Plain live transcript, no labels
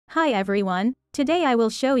Hi everyone, today I will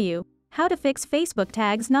show you how to fix Facebook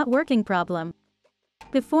tags not working problem.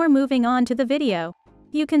 Before moving on to the video,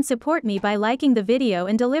 you can support me by liking the video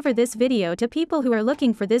and deliver this video to people who are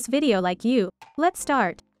looking for this video like you. Let's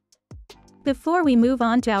start. Before we move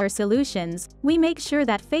on to our solutions, we make sure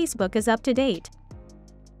that Facebook is up to date.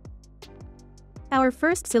 Our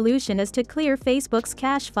first solution is to clear Facebook's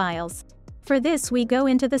cache files. For this we go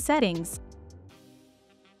into the settings.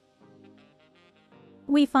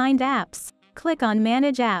 We find apps. Click on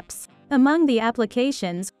Manage Apps. Among the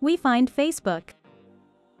applications, we find Facebook.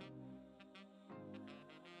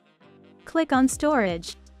 Click on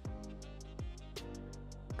Storage.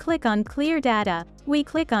 Click on Clear Data. We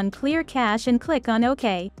click on Clear Cache and click on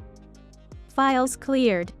OK. Files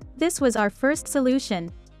cleared. This was our first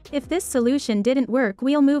solution. If this solution didn't work,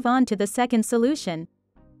 we'll move on to the second solution.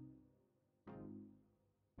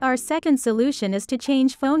 Our second solution is to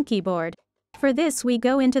change phone keyboard. For this we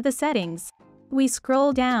go into the settings. We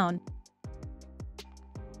scroll down.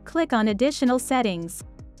 Click on Additional Settings.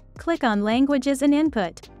 Click on Languages and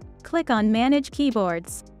Input. Click on Manage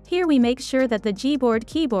Keyboards. Here we make sure that the Gboard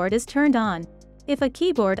keyboard is turned on. If a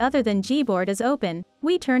keyboard other than Gboard is open,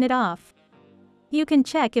 we turn it off. You can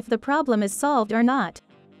check if the problem is solved or not.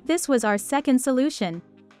 This was our second solution.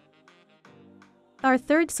 Our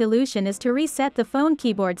third solution is to reset the phone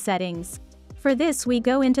keyboard settings. For this we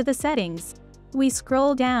go into the settings. We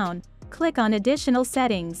scroll down. Click on Additional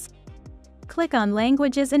Settings. Click on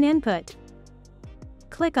Languages and Input.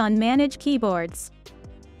 Click on Manage Keyboards.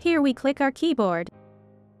 Here we click our keyboard.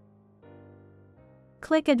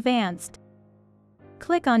 Click Advanced.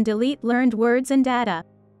 Click on Delete Learned Words and Data.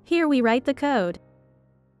 Here we write the code.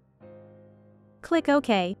 Click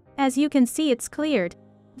OK. As you can see, it's cleared.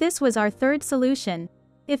 This was our third solution.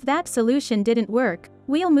 If that solution didn't work,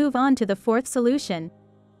 we'll move on to the fourth solution.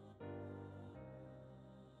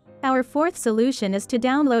 Our fourth solution is to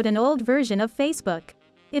download an old version of Facebook.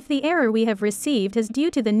 If the error we have received is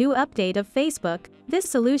due to the new update of Facebook, this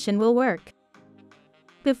solution will work.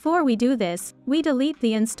 Before we do this, we delete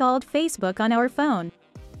the installed Facebook on our phone.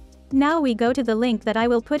 Now we go to the link that I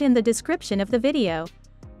will put in the description of the video.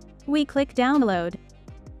 We click Download.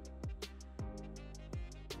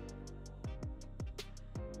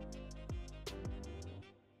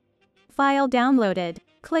 File downloaded.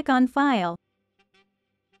 Click on File.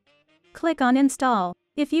 Click on Install.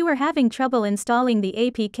 If you are having trouble installing the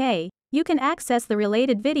APK, you can access the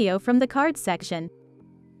related video from the cards section.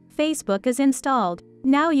 Facebook is installed.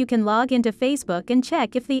 Now you can log into Facebook and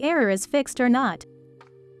check if the error is fixed or not.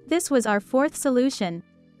 This was our fourth solution.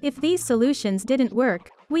 If these solutions didn't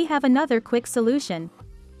work, we have another quick solution.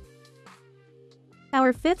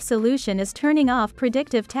 Our fifth solution is turning off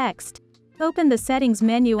predictive text. Open the Settings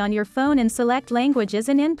menu on your phone and select Languages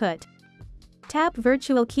and Input. Tap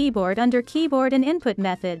Virtual Keyboard under Keyboard and Input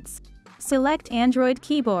Methods. Select Android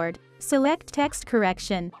Keyboard. Select Text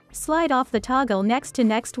Correction. Slide off the toggle next to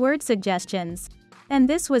Next Word Suggestions. And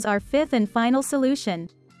this was our fifth and final solution.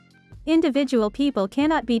 Individual people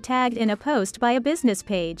cannot be tagged in a post by a business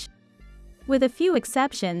page. With a few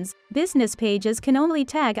exceptions, business pages can only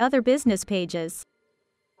tag other business pages.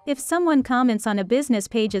 If someone comments on a business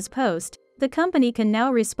page's post, the company can now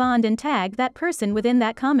respond and tag that person within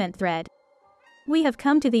that comment thread. We have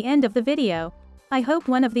come to the end of the video. I hope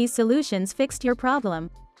one of these solutions fixed your problem.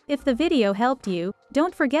 If the video helped you,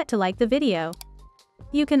 don't forget to like the video.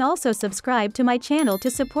 You can also subscribe to my channel to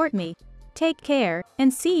support me. Take care,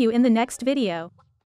 and see you in the next video.